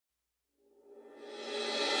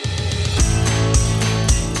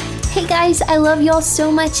guys, I love y'all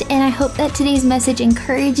so much, and I hope that today's message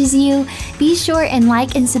encourages you. Be sure and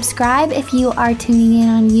like and subscribe if you are tuning in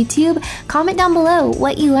on YouTube. Comment down below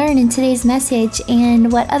what you learned in today's message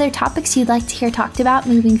and what other topics you'd like to hear talked about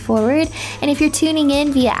moving forward. And if you're tuning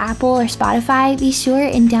in via Apple or Spotify, be sure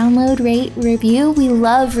and download, rate, review. We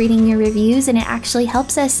love reading your reviews, and it actually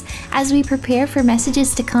helps us as we prepare for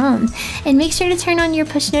messages to come. And make sure to turn on your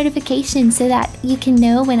push notifications so that you can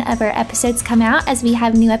know whenever episodes come out, as we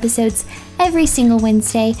have new episodes every single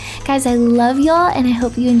Wednesday. Guys, I love y'all, and I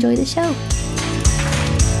hope you enjoy the show.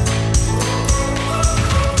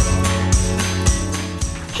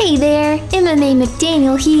 Hey there, Emma Mae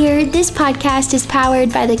McDaniel here. This podcast is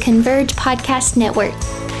powered by the Converge Podcast Network.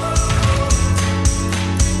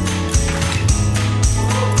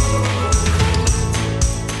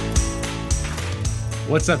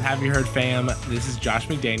 What's up, Have You Heard fam? This is Josh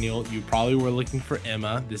McDaniel. You probably were looking for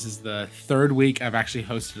Emma. This is the third week I've actually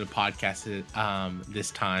hosted a podcast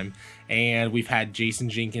this time. And we've had Jason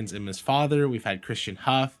Jenkins, Emma's father. We've had Christian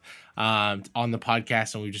Huff on the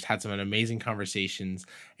podcast, and we've just had some amazing conversations.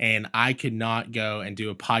 And I could not go and do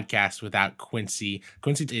a podcast without Quincy.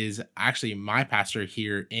 Quincy is actually my pastor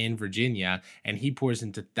here in Virginia, and he pours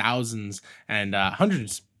into thousands and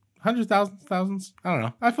thousands. I don't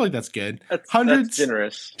know. I feel like that's good. That's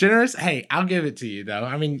generous. Generous. Hey, I'll give it to you though.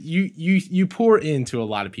 I mean, you pour into a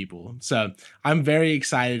lot of people. So I'm very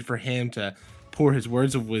excited for him to pour his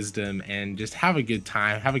words of wisdom and just have a good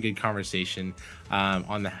time, have a good conversation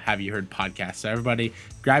on the Have You Heard podcast. So everybody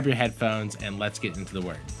grab your headphones and let's get into the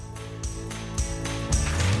word.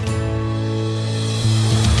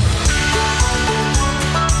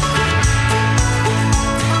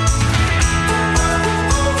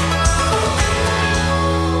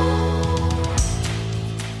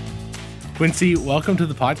 Quincy, welcome to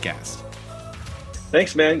the podcast.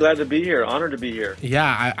 Thanks, man. Glad to be here. Honored to be here.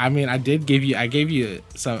 Yeah, I mean, I gave you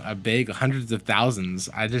a big hundreds of thousands.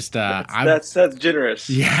 I just that's generous.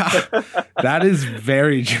 Yeah, that is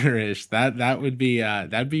very generous. That'd be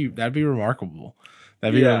remarkable.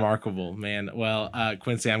 That'd be remarkable, man. Well,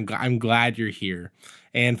 Quincy, I'm glad you're here.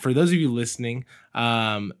 And for those of you listening,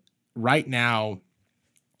 right now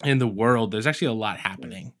in the world, there's actually a lot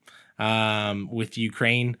happening with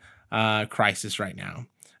Ukraine. Crisis right now,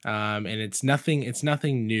 and it's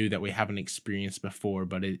nothing new that we haven't experienced before,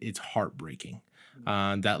 but it's heartbreaking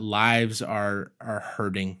that lives are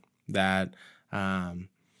hurting. That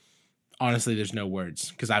honestly, there's no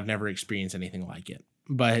words because I've never experienced anything like it.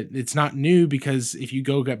 But it's not new because if you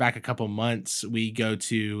get back a couple months, we go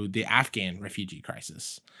to the Afghan refugee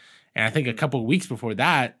crisis, and I think a couple of weeks before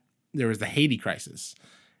that there was the Haiti crisis.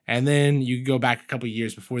 And then you go back a couple of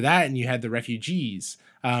years before that, and you had the refugees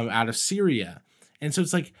out of Syria. And so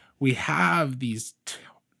it's like we have these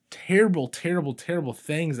terrible, terrible, terrible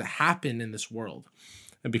things that happen in this world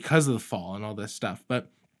because of the fall and all this stuff. But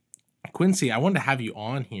Quincy, I wanted to have you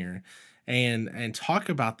on here and talk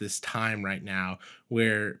about this time right now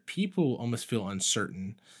where people almost feel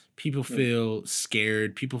uncertain. People feel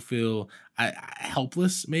scared. People feel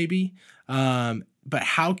helpless, maybe. But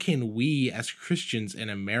how can we as Christians in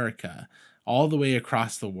America, all the way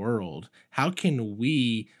across the world, how can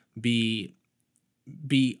we be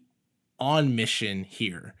on mission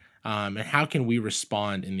here? And how can we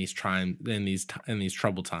respond in these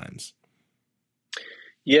troubled times?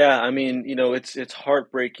 Yeah, I mean, it's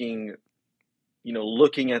heartbreaking,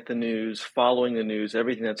 looking at the news, following the news,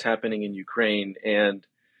 everything that's happening in Ukraine. And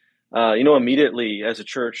immediately as a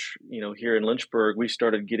church, here in Lynchburg, we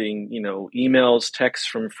started getting, emails, texts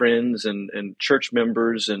from friends and church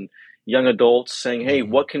members and young adults saying, hey,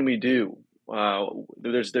 what can we do?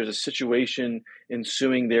 There's a situation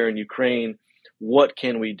ensuing there in Ukraine. What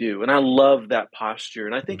can we do? And I love that posture.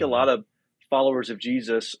 And I think a lot of followers of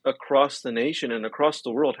Jesus across the nation and across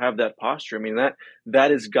the world have that posture. I mean,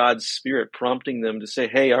 that is God's Spirit prompting them to say,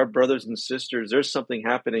 hey, our brothers and sisters, there's something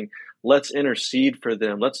happening. Let's intercede for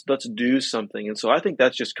them. Let's do something. And so I think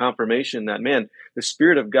that's just confirmation that, man, the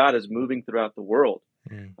Spirit of God is moving throughout the world.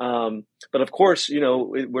 But of course,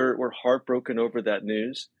 we're heartbroken over that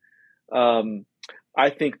news. I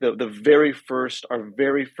think our very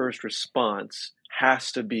first response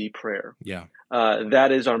has to be prayer. Yeah.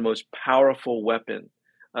 That is our most powerful weapon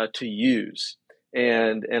to use.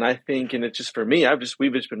 And I think, and it's just for me,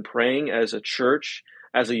 we've just been praying as a church,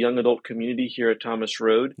 as a young adult community here at Thomas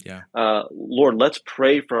Road. Yeah. Lord, let's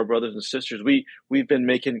pray for our brothers and sisters. We've been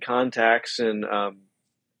making contacts, and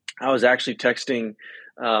I was actually texting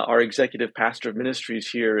our executive pastor of ministries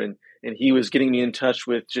here, and he was getting me in touch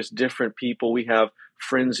with just different people. We have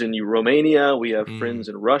friends in Romania, we have friends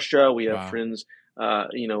in Russia, we have friends,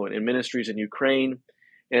 in ministries in Ukraine.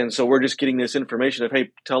 And so we're just getting this information of,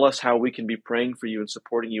 hey, tell us how we can be praying for you and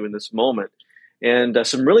supporting you in this moment. And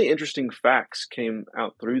some really interesting facts came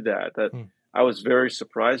out through that I was very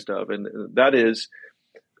surprised of. And that is,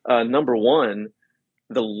 number one,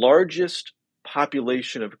 the largest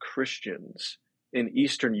population of Christians in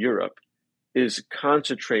Eastern Europe is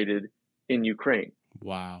concentrated in Ukraine.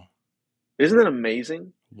 Wow. Isn't that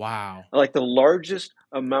amazing? Wow. Like the largest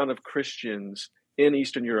amount of Christians in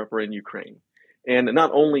Eastern Europe are in Ukraine. And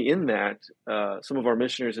not only in that, some of our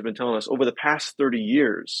missionaries have been telling us over the past 30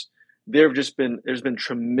 years, there's been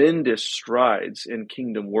tremendous strides in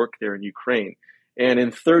kingdom work there in Ukraine. And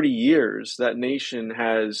in 30 years, that nation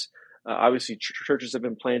has obviously churches have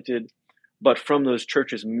been planted, but from those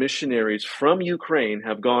churches, missionaries from Ukraine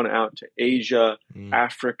have gone out to Asia,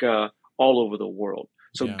 Africa, all over the world.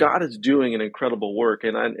 So God is doing an incredible work,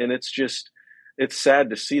 and it's sad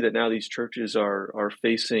to see that now these churches are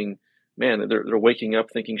facing, man, they're waking up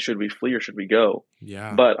thinking, should we flee or should we go?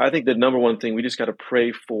 Yeah. But I think the number one thing, we just got to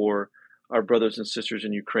pray for our brothers and sisters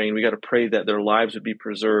in Ukraine. We got to pray that their lives would be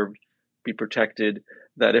preserved, be protected,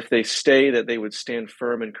 that if they stay, that they would stand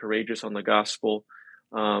firm and courageous on the gospel.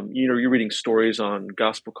 You're reading stories on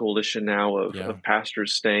Gospel Coalition now of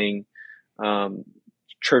pastors staying.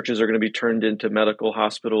 Churches are going to be turned into medical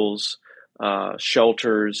hospitals,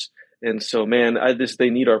 shelters. And so, man, they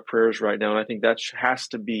need our prayers right now. And I think that has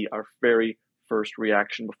to be our very first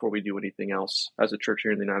reaction before we do anything else as a church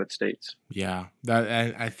here in the United States. Yeah,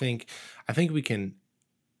 I think we can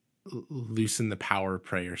loosen the power of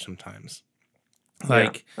prayer sometimes.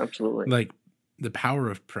 Like, absolutely. Like the power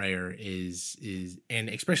of prayer is, and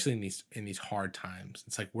especially in these hard times,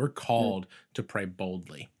 it's like we're called to pray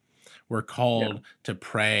boldly. We're called to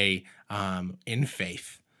pray in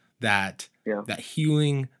faith that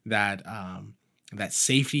healing, that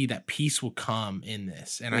safety, that peace will come in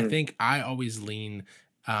this. And I think I always lean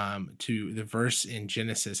to the verse in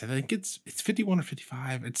Genesis. I think it's 51 or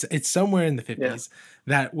 55. It's somewhere in the 50s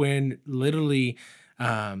that when literally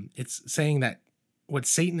it's saying that what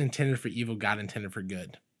Satan intended for evil, God intended for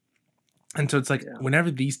good. And so it's like whenever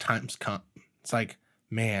these times come, it's like,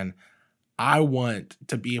 man, I want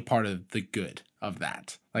to be a part of the good of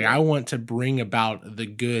that. Like I want to bring about the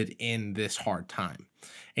good in this hard time.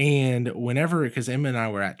 And whenever, because Emma and I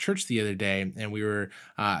were at church the other day and we were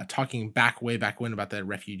talking way back when about the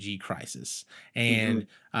refugee crisis. And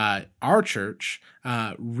our church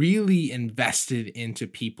really invested into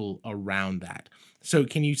people around that. So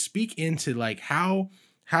can you speak into like how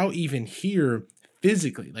even here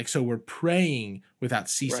physically, like, so we're praying without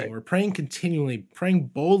ceasing. We're praying continually,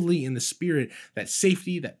 praying boldly in the Spirit, that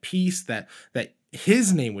safety, that peace, that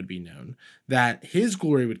his name would be known, that his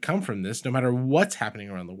glory would come from this, no matter what's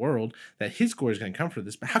happening around the world, that his glory is going to come from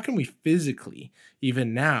this. But how can we physically,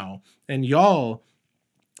 even now, and y'all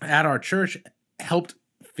at our church helped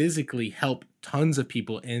physically help tons of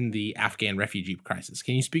people in the Afghan refugee crisis.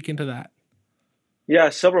 Can you speak into that? Yeah,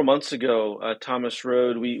 several months ago, Thomas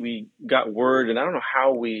Road, we got word, and I don't know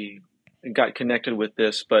how we got connected with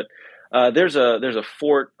this, but there's a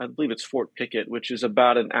fort, I believe it's Fort Pickett, which is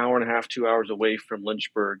about an hour and a half, 2 hours away from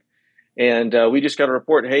Lynchburg. And we just got a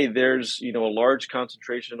report, hey, there's a large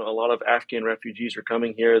concentration, a lot of Afghan refugees are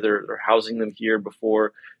coming here. They're housing them here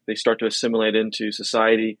before they start to assimilate into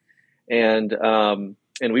society. And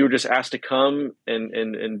we were just asked to come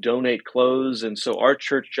and donate clothes. And so our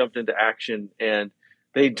church jumped into action, and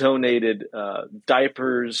they donated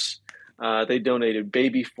diapers, they donated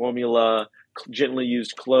baby formula, gently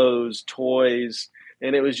used clothes, toys.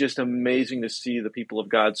 And it was just amazing to see the people of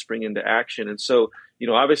God spring into action. And so,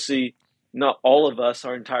 obviously not all of us,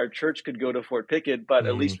 our entire church could go to Fort Pickett, but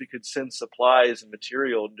at least we could send supplies and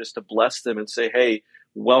material just to bless them and say, hey,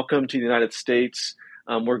 welcome to the United States.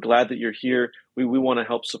 We're glad that you're here. We want to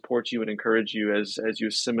help support you and encourage you as you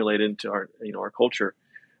assimilate into our culture.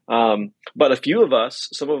 But a few of us,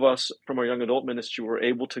 some of us from our young adult ministry, were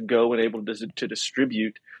able to go and able to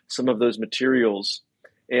distribute some of those materials.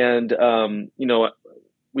 And,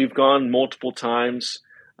 we've gone multiple times,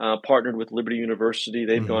 partnered with Liberty University.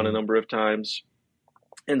 They've gone a number of times.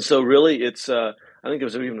 And so really it's, I think there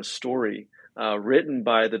was even a story written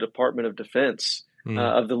by the Department of Defense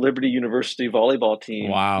of the Liberty University volleyball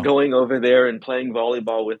team, going over there and playing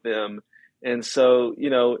volleyball with them. And so,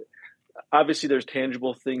 obviously there's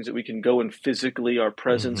tangible things that we can go and physically, our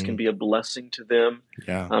presence can be a blessing to them.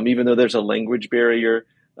 Even though there's a language barrier,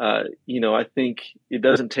 I think it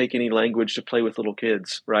doesn't take any language to play with little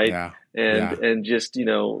kids, right? And just,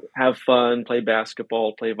 have fun, play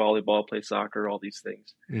basketball, play volleyball, play soccer, all these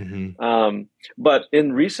things. But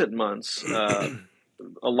in recent months,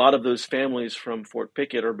 a lot of those families from Fort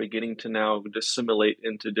Pickett are beginning to now assimilate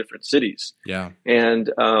into different cities. Yeah.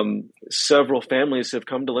 And several families have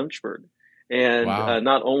come to Lynchburg. And Wow.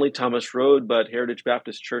 not only Thomas Road, but Heritage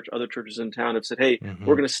Baptist Church, other churches in town have said, hey,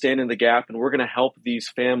 we're going to stand in the gap and we're going to help these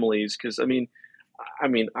families. Because, I mean,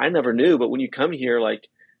 I never knew, but when you come here, like,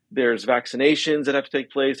 there's vaccinations that have to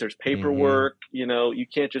take place. There's paperwork. You know, you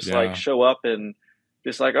can't just like show up and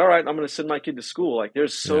just like, all right, I'm going to send my kid to school. Like,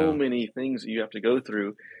 there's so many things that you have to go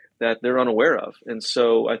through that they're unaware of. And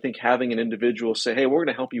so I think having an individual say, hey, we're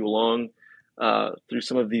going to help you along through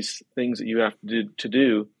some of these things that you have to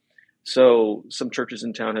do. So some churches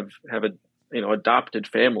in town have adopted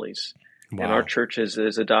families. Wow. And our church has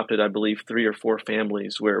adopted, I believe, 3 or 4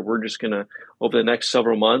 families where we're just going to, over the next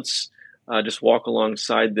several months, just walk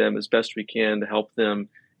alongside them as best we can to help them,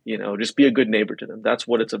 just be a good neighbor to them. That's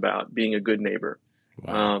what it's about, being a good neighbor.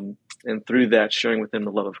 Wow. And through that, sharing with them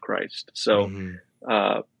the love of Christ. So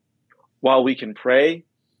while we can pray,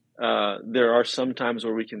 there are some times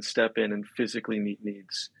where we can step in and physically meet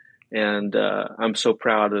needs. And I'm so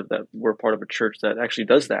proud of that. We're part of a church that actually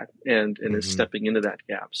does that and is stepping into that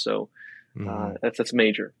gap. So that's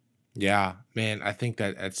major. Yeah, man, I think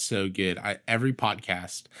that's so good. Every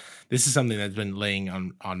podcast, this is something that's been laying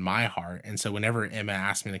on my heart. And so whenever Emma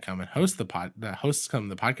asked me to come and host the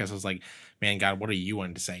podcast, I was like, man, God, what are you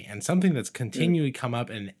wanting to say? And something that's continually come up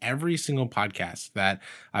in every single podcast that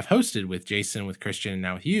I've hosted with Jason, with Christian, and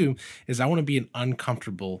now with you, is I want to be an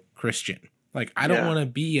uncomfortable Christian. Like, I don't want to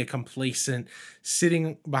be a complacent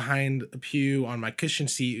sitting behind a pew on my cushion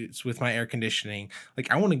seats with my air conditioning.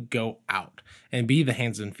 Like, I want to go out and be the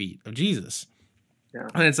hands and feet of Jesus. Yeah.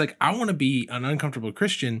 And it's like, I want to be an uncomfortable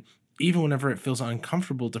Christian, even whenever it feels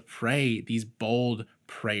uncomfortable to pray these bold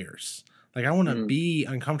prayers. Like, I want to be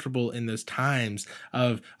uncomfortable in those times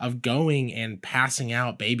of going and passing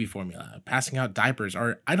out baby formula, passing out diapers,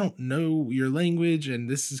 or I don't know your language and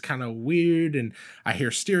this is kind of weird and I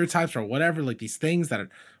hear stereotypes or whatever, like these things that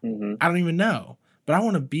I don't even know. But I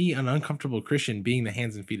want to be an uncomfortable Christian being the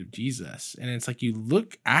hands and feet of Jesus. And it's like you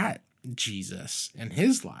look at Jesus and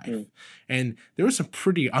his life, and there were some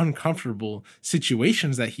pretty uncomfortable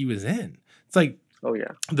situations that he was in. It's like, oh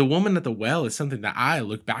yeah, the woman at the well is something that I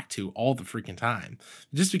look back to all the freaking time,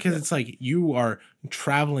 just because it's like you are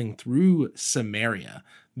traveling through Samaria,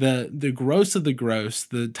 the gross of the gross,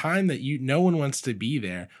 the time that no one wants to be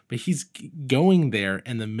there, but he's going there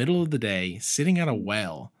in the middle of the day, sitting at a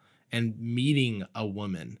well and meeting a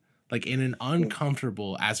woman, like in an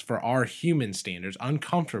uncomfortable, as for our human standards,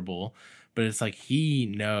 uncomfortable, but it's like he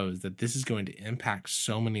knows that this is going to impact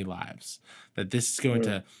so many lives, that this is going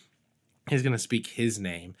to, he's going to speak his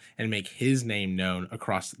name and make his name known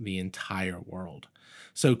across the entire world.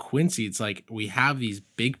 So Quincy, it's like we have these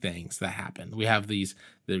big things that happen. We have the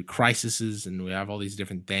crises, and we have all these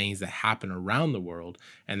different things that happen around the world,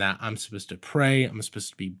 and that I'm supposed to pray, I'm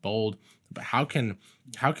supposed to be bold. But how can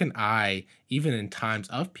I, even in times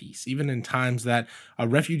of peace, even in times that a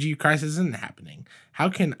refugee crisis isn't happening, how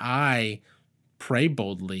can I pray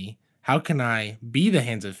boldly? How can I be the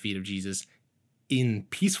hands and feet of Jesus in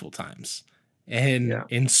peaceful times, and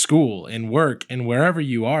in school, in work, and wherever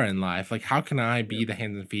you are in life? Like, how can I be the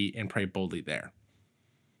hands and feet and pray boldly there?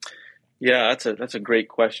 Yeah, that's a great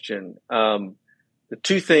question. The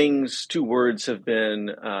two words have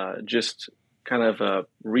been just kind of a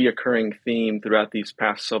reoccurring theme throughout these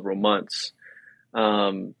past several months.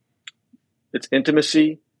 It's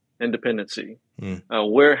intimacy and dependency.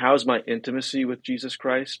 How's my intimacy with Jesus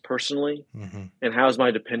Christ personally, and how's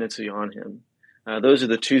my dependency on him? Those are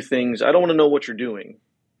the two things. I don't want to know what you're doing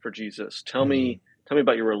for Jesus. Tell me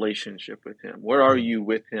about your relationship with him. Where are you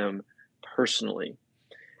with him personally?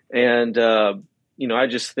 And I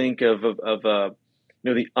just think of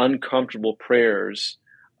the uncomfortable prayers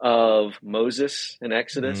of Moses in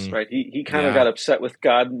Exodus, right? He kind of got upset with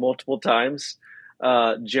God multiple times.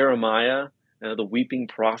 Jeremiah, the weeping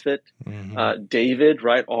prophet, David,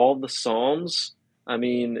 right? All the Psalms. I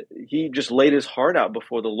mean, he just laid his heart out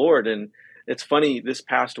before the Lord. And it's funny, this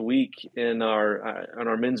past week in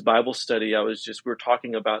our men's Bible study, we were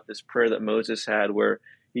talking about this prayer that Moses had where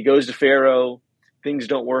he goes to Pharaoh, things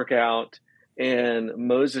don't work out, and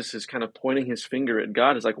Moses is kind of pointing his finger at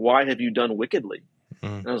God. It's like, why have you done wickedly?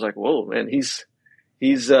 And I was like, whoa, man, he's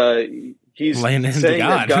saying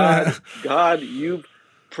that God, you've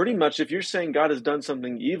pretty much, if you're saying God has done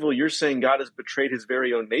something evil, you're saying God has betrayed his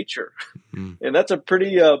very own nature. And that's a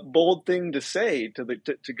pretty bold thing to say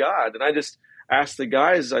to God. And I just asked the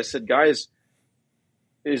guys, I said, guys,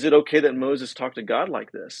 is it okay that Moses talked to God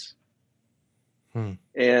like this?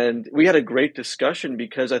 And we had a great discussion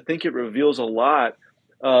because I think it reveals a lot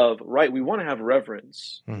of, right, we want to have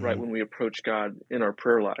reverence, right, when we approach God in our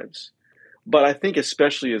prayer lives. But I think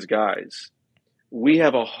especially as guys, we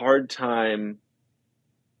have a hard time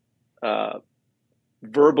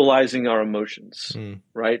verbalizing our emotions,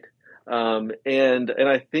 right? And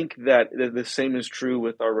I think that the same is true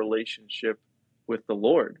with our relationship with the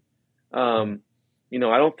Lord. You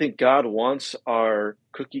know, I don't think God wants our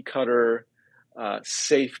cookie cutter,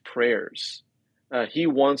 safe prayers. He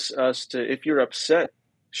wants us to, if you're upset,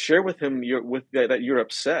 share with him that you're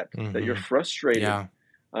upset, that you're frustrated,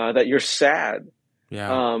 that you're sad.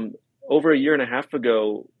 Over a year and a half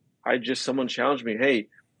ago, someone challenged me, hey,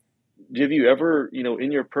 have you ever, you know,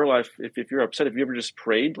 in your prayer life, if you're upset, have you ever just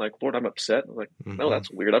prayed like, Lord, I'm upset? I'm like, no, that's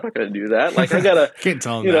weird. I'm not going to do that. Like, I gotta, can't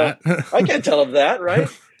tell him you know, that. I can't tell him that, right?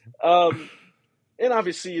 And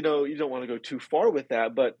obviously, you know, you don't want to go too far with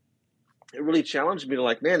that, but it really challenged me to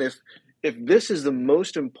like, man, if this is the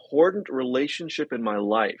most important relationship in my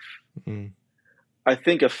life, I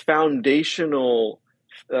think a foundational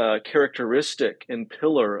characteristic and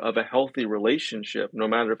pillar of a healthy relationship, no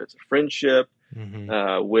matter if it's a friendship,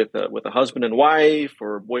 with a husband and wife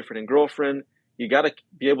or boyfriend and girlfriend, you got to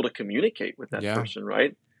be able to communicate with that person,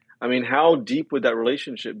 right? I mean, how deep would that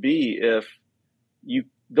relationship be if you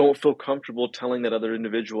don't feel comfortable telling that other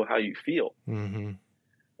individual how you feel?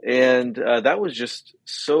 And that was just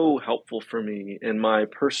so helpful for me in my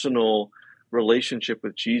personal relationship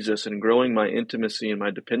with Jesus, and growing my intimacy and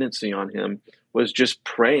my dependency on him was just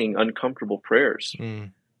praying uncomfortable prayers.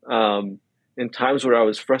 In times where I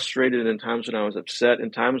was frustrated, in times when I was upset,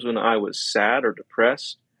 in times when I was sad or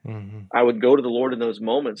depressed, I would go to the Lord in those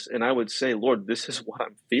moments and I would say, Lord, this is what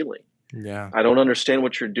I'm feeling. I don't understand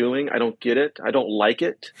what you're doing. I don't get it. I don't like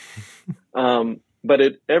it. But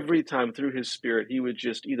every time through his Spirit, he would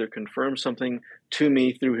just either confirm something to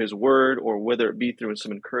me through his word, or whether it be through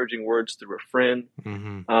some encouraging words through a friend.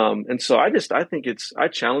 And so I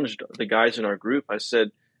challenged the guys in our group. I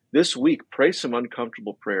said, this week, pray some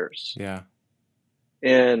uncomfortable prayers.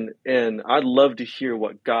 And I'd love to hear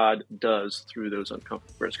what God does through those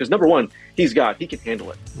uncomfortable prayers. Because number one, he's God. He can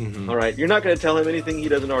handle it. All right. You're not going to tell him anything he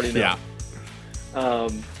doesn't already know.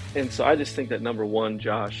 And so I just think that number one,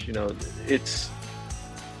 Josh, you know, it's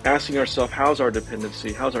asking ourselves, how's our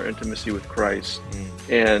dependency? How's our intimacy with Christ?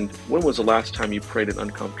 And when was the last time you prayed an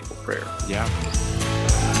uncomfortable prayer?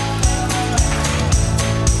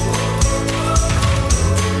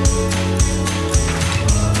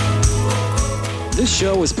 This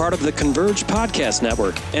show is part of the Converge Podcast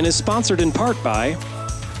Network and is sponsored in part by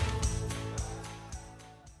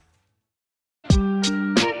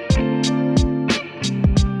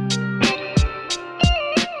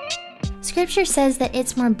Scripture says that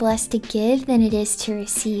it's more blessed to give than it is to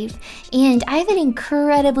receive. And I have an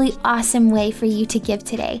incredibly awesome way for you to give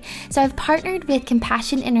today. So I've partnered with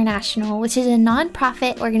Compassion International, which is a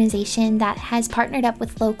nonprofit organization that has partnered up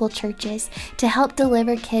with local churches to help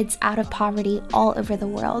deliver kids out of poverty all over the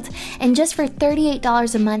world. And just for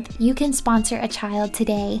 $38 a month, you can sponsor a child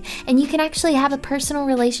today. And you can actually have a personal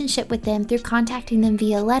relationship with them through contacting them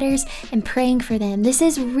via letters and praying for them. This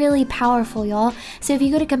is really powerful, y'all. So if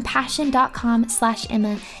you go to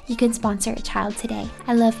compassion.com/Emma, you can sponsor a child today.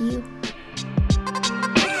 I love you.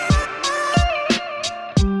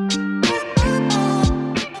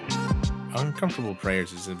 Uncomfortable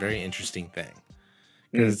prayers is a very interesting thing,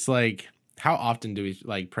 because it's like, how often do we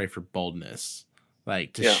like pray for boldness,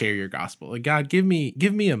 like to share your gospel? Like, God, give me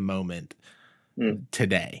a moment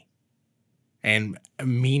today, and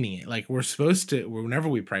meaning it. Like, we're supposed to, whenever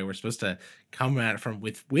we pray, we're supposed to come at it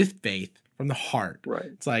with faith from the heart. Right.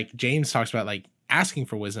 It's like James talks about, like, asking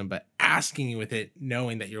for wisdom, but asking with it,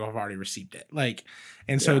 knowing that you have already received it. Like,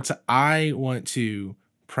 and so I want to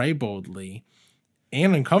pray boldly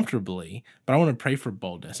and uncomfortably, but I want to pray for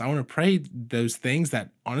boldness. I want to pray those things that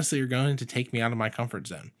honestly are going to take me out of my comfort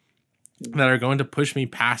zone, that are going to push me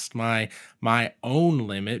past my own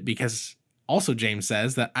limit, because also James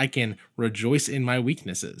says that I can rejoice in my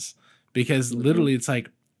weaknesses, because literally it's like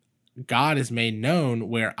God is made known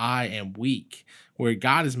where I am weak, where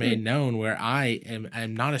God is made known where I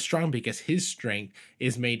am not as strong, because his strength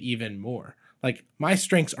is made even more. Like, my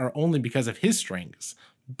strengths are only because of his strengths,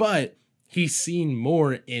 but he's seen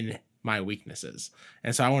more in my weaknesses.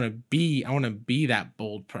 And so I want to be that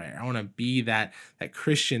bold prayer. I want to be that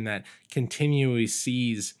Christian that continually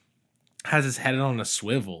has his head on a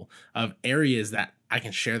swivel of areas that I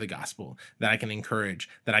can share the gospel, that I can encourage,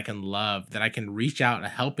 that I can love, that I can reach out a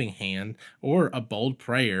helping hand or a bold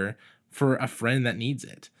prayer for a friend that needs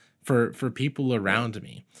it, for people around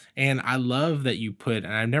me. And I love that you put,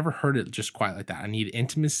 and I've never heard it just quite like that, I need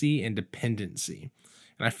intimacy and dependency.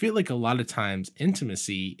 And I feel like a lot of times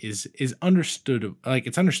intimacy is understood, like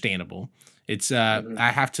it's understandable. It's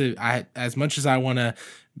I as much as I want to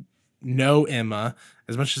know Emma,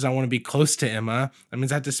 as much as I want to be close to Emma, that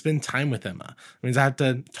means I have to spend time with Emma. It means I have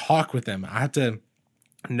to talk with Emma. I have to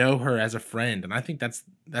know her as a friend. And I think that's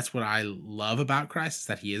what I love about Christ, is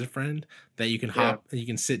that he is a friend, that you can you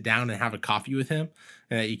can sit down and have a coffee with him,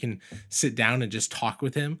 and that you can sit down and just talk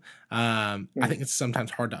with him. I think it's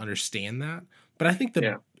sometimes hard to understand that, but I think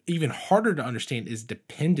the even harder to understand is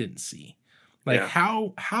dependency. Like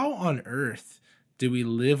how on earth do we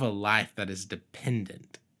live a life that is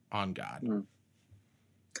dependent on God?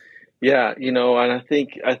 Yeah, and I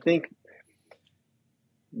think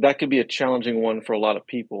that could be a challenging one for a lot of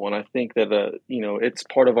people. And I think that, it's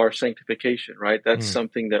part of our sanctification, right? That's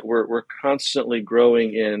something that we're constantly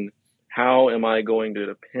growing in. How am I going to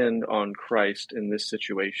depend on Christ in this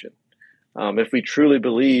situation? If we truly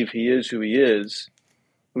believe he is who he is,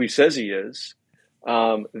 who he says he is,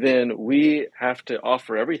 then we have to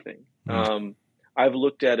offer everything. I've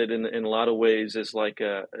looked at it in a lot of ways as like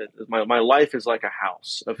my life is like a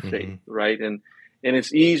house of faith, right? And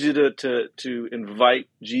it's easy to invite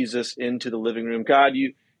Jesus into the living room. God,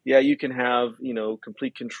 you can have,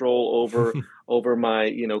 complete control over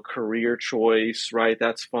my, career choice, right?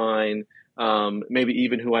 That's fine. Maybe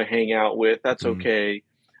even who I hang out with, that's okay.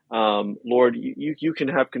 Lord, you can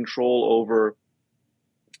have control over,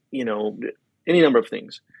 any number of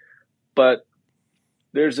things. But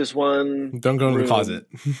there's this one. Don't go in the closet.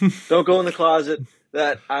 Don't go in the closet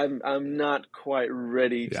that I'm not quite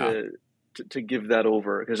ready to give that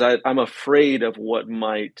over, because I'm afraid of what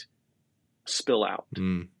might spill out.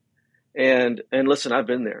 And listen, I've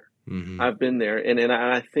been there. I've been there. And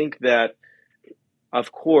I think that,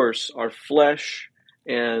 of course, our flesh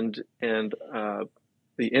and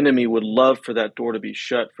the enemy would love for that door to be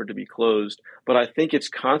shut, for it to be closed. But I think it's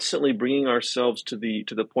constantly bringing ourselves to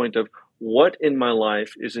the point of, what in my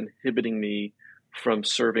life is inhibiting me from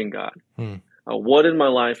serving God? What in my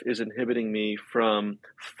life is inhibiting me from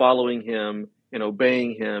following him and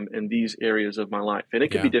obeying him in these areas of my life? And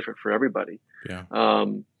it could be different for everybody.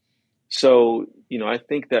 So, I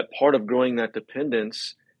think that part of growing that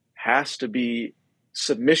dependence has to be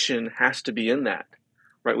submission, has to be in that,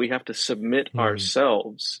 right? We have to submit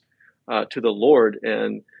ourselves to the Lord,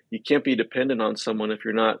 and you can't be dependent on someone if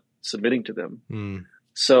you're not submitting to them.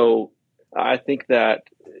 So I think that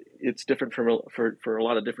it's different for a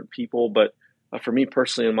lot of different people, but for me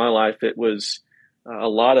personally in my life, it was a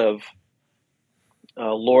lot of,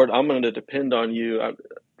 Lord, I'm going to depend on you.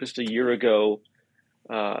 Just a year ago,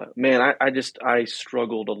 I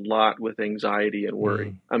struggled a lot with anxiety and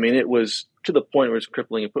worry. I mean, it was to the point where it was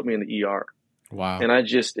crippling. It put me in the ER. Wow. And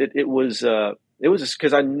it was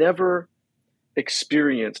because I never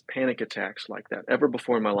experienced panic attacks like that ever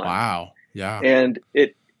before in my life. Wow. Yeah. And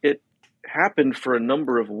it happened for a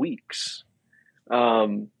number of weeks.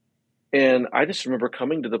 And I just remember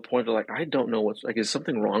coming to the point of, like, I don't know what's, like, is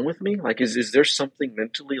something wrong with me? Like, is there something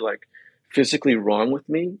mentally, like, physically wrong with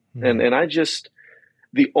me? And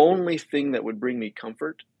the only thing that would bring me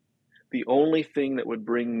comfort, the only thing that would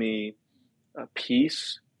bring me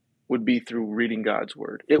peace would be through reading God's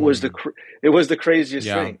word. It was the craziest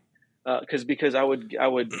thing. Because I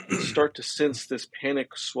would start to sense this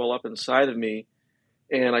panic swell up inside of me,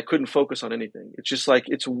 and I couldn't focus on anything. It's just like,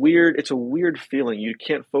 it's weird. It's a weird feeling. You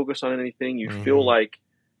can't focus on anything. You feel like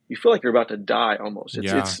you're about to die almost.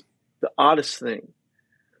 It's the oddest thing.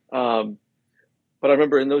 But I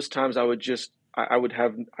remember in those times I'd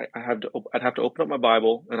have to open up my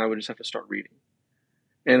Bible, and I would just have to start reading.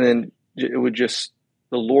 And then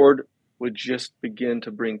the Lord would just begin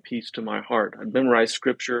to bring peace to my heart. I'd memorize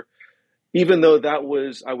scripture, even though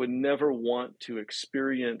I would never want to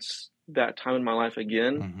experience that time in my life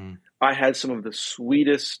again. I had some of the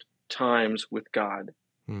sweetest times with God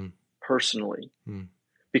personally,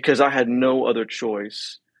 because I had no other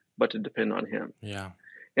choice but to depend on him. Yeah.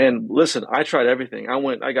 And listen, I tried everything.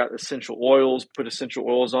 I got essential oils, put essential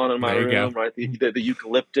oils on in my room, right? The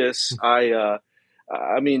eucalyptus. I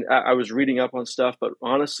was reading up on stuff, but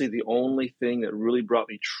honestly, the only thing that really brought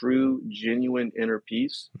me true, genuine inner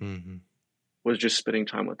peace was just spending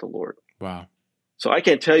time with the Lord. Wow. So I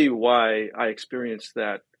can't tell you why I experienced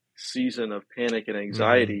that season of panic and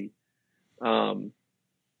anxiety.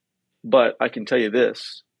 But I can tell you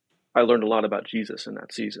this, I learned a lot about Jesus in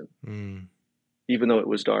that season, even though it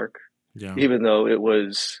was dark, even though it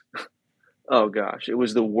was, oh gosh, it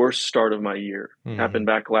was the worst start of my year. Happened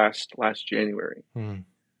back last January.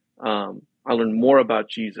 I learned more about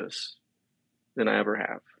Jesus than I ever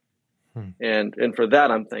have. And for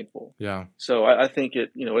that, I'm thankful. Yeah. So I think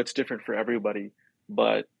it's different for everybody.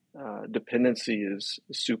 but dependency is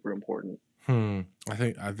super important. I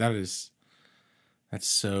think that's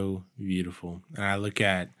so beautiful. And I look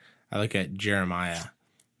at Jeremiah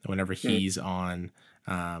whenever he's on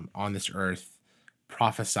this earth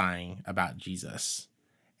prophesying about Jesus,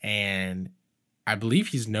 and I believe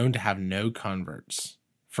he's known to have no converts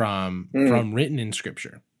from written in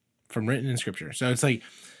scripture. So it's like,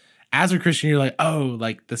 as a Christian, you're like, oh,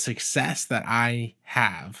 like the success that I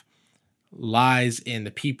have lies in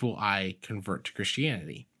the people I convert to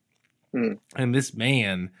Christianity. And this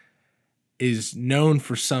man is known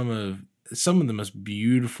for some of the most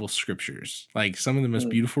beautiful scriptures, like some of the most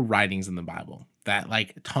beautiful writings in the Bible that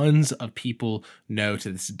like tons of people know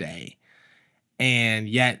to this day. And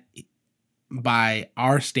yet by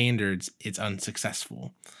our standards, it's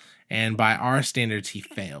unsuccessful. And by our standards, he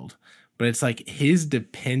failed. But it's like his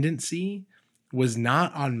dependency was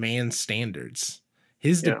not on man's standards.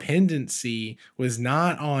 His dependency was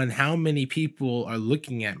not on how many people are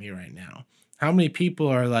looking at me right now. How many people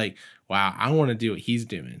are like, wow, I want to do what he's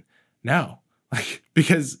doing. No, like,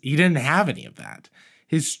 because he didn't have any of that.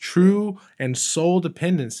 His true and sole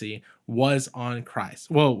dependency was on Christ.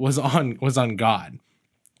 Well, was on God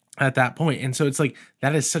at that point. And so it's like,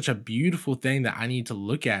 that is such a beautiful thing that I need to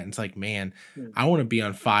look at. And it's like, man, I want to be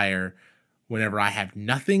on fire whenever I have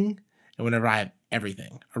nothing and whenever I have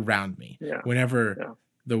everything around me. Whenever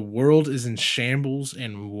the world is in shambles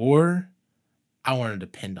and war, I want to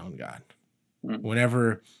depend on God.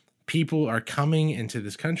 Whenever people are coming into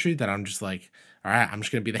this country that I'm just like, all right, I'm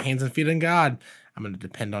just going to be the hands and feet on God, I'm going to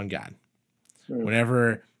depend on God.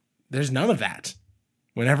 Whenever there's none of that,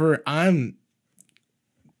 whenever I'm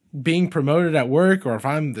being promoted at work, or if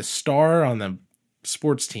I'm the star on the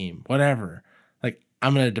sports team, whatever, like,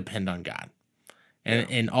 I'm going to depend on God. And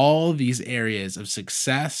in all these areas of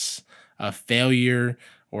success, of failure,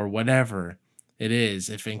 or whatever it is,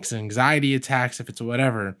 if it's anxiety attacks, if it's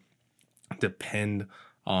whatever, depend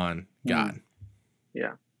on God.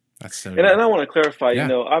 Yeah. That's so and I want to clarify,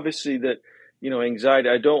 obviously that, anxiety,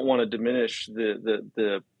 I don't want to diminish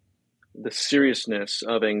the seriousness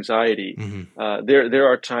of anxiety. There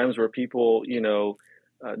are times where people,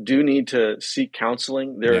 do need to seek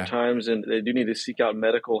counseling. There are times and they do need to seek out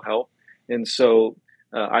medical help. And so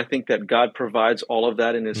I think that God provides all of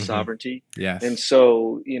that in his sovereignty. Yes. And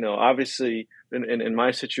so, obviously in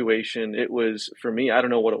my situation, it was, for me, I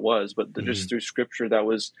don't know what it was, but just through scripture, that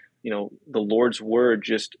was, the Lord's word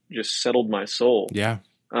just settled my soul. Yeah.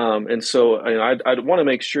 And so I want to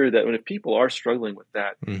make sure that if people are struggling with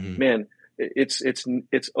that, man, it's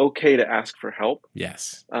okay to ask for help.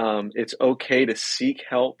 Yes. It's okay to seek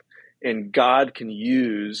help. And God can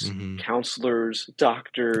use counselors,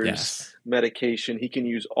 doctors, medication. He can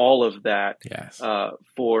use all of that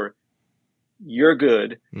for your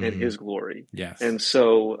good and his glory. Yes. And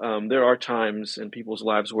so there are times in people's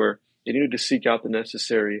lives where they need to seek out the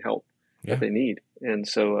necessary help that they need. And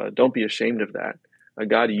so don't be ashamed of that.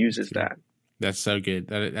 God uses that. That's so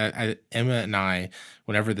good. Emma and I,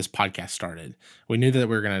 whenever this podcast started, we knew that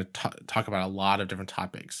we were going to talk about a lot of different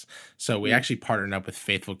topics. So we actually partnered up with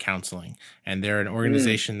Faithful Counseling, and they're an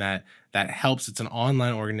organization that helps. It's an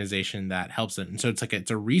online organization that helps them. And so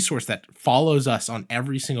it's a resource that follows us on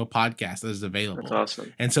every single podcast that is available. That's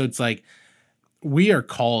awesome. And so it's like, we are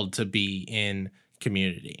called to be in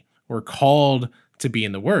community. We're called to be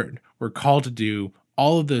in the Word. We're called to do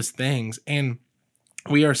all of those things. And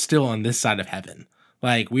we are still on this side of heaven.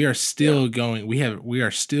 Like, we are still going, we are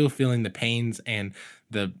still feeling the pains and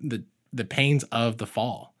the pains of the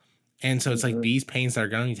fall. And so it's like these pains that are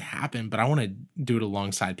going to happen, but I want to do it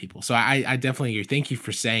alongside people. So I definitely agree. Thank you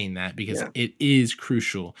for saying that, because it is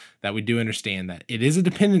crucial that we do understand that it is a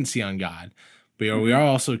dependency on God, but we are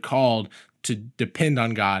also called to depend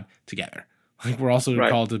on God together. Like, we're also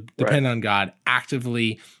called to depend on God,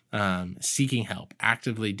 actively seeking help,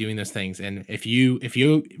 actively doing those things. And if you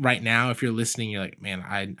right now, if you're listening, you're like, man,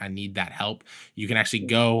 I need that help, you can actually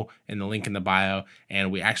go in the link in the bio,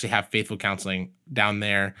 and we actually have Faithful Counseling down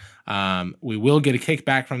there. We will get a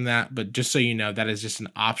kickback from that, but just so you know, that is just an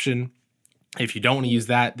option. If you don't want to use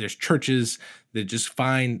that, there's churches that just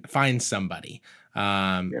find somebody.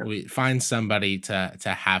 We find somebody to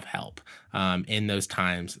have help in those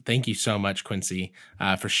times. Thank you so much, Quincy,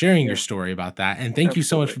 for sharing your story about that, and thank you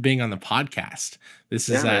so much for being on the podcast. This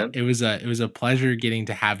is it was a pleasure getting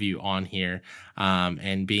to have you on here,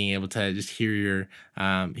 and being able to just hear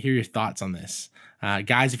your thoughts on this,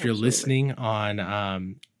 guys. If you're listening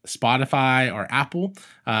on Spotify or Apple,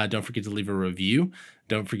 don't forget to leave a review.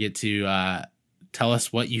 Don't forget to Tell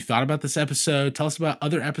us what you thought about this episode. Tell us about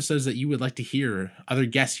other episodes that you would like to hear, other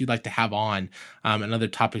guests you'd like to have on, and other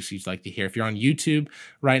topics you'd like to hear. If you're on YouTube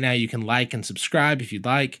right now, you can like and subscribe if you'd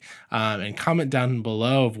like, and comment down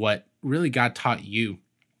below of what really God taught you.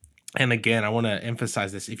 And again, I want to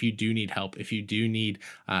emphasize this. If you do need help, if you do need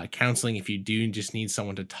counseling, if you do just need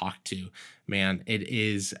someone to talk to, man, it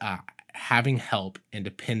is having help and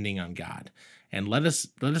depending on God. And let us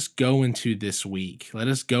go into this week. Let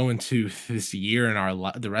us go into this year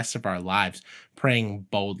and the rest of our lives praying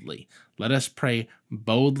boldly. Let us pray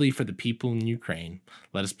boldly for the people in Ukraine.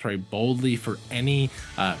 Let us pray boldly for any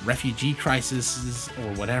refugee crises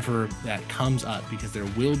or whatever that comes up, because there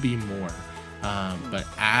will be more. But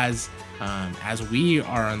as we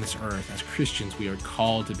are on this earth, as Christians, we are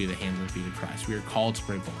called to be the hands and feet of Christ. We are called to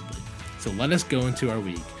pray boldly. So let us go into our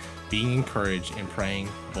week being encouraged and praying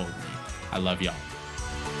boldly. I love y'all.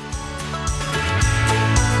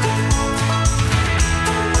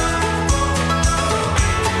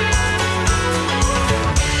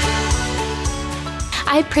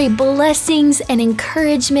 I pray blessings and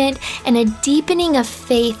encouragement and a deepening of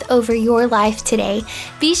faith over your life today.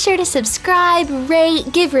 Be sure to subscribe,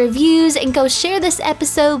 rate, give reviews, and go share this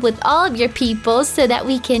episode with all of your people so that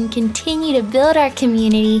we can continue to build our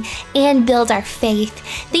community and build our faith.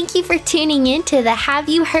 Thank you for tuning in to the Have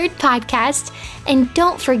You Heard podcast, and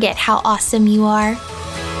don't forget how awesome you are.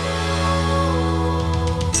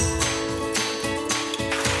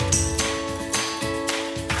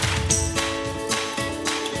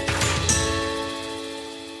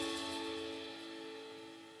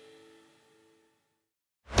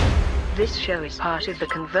 This show is part of the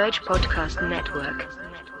Converge Podcast Network.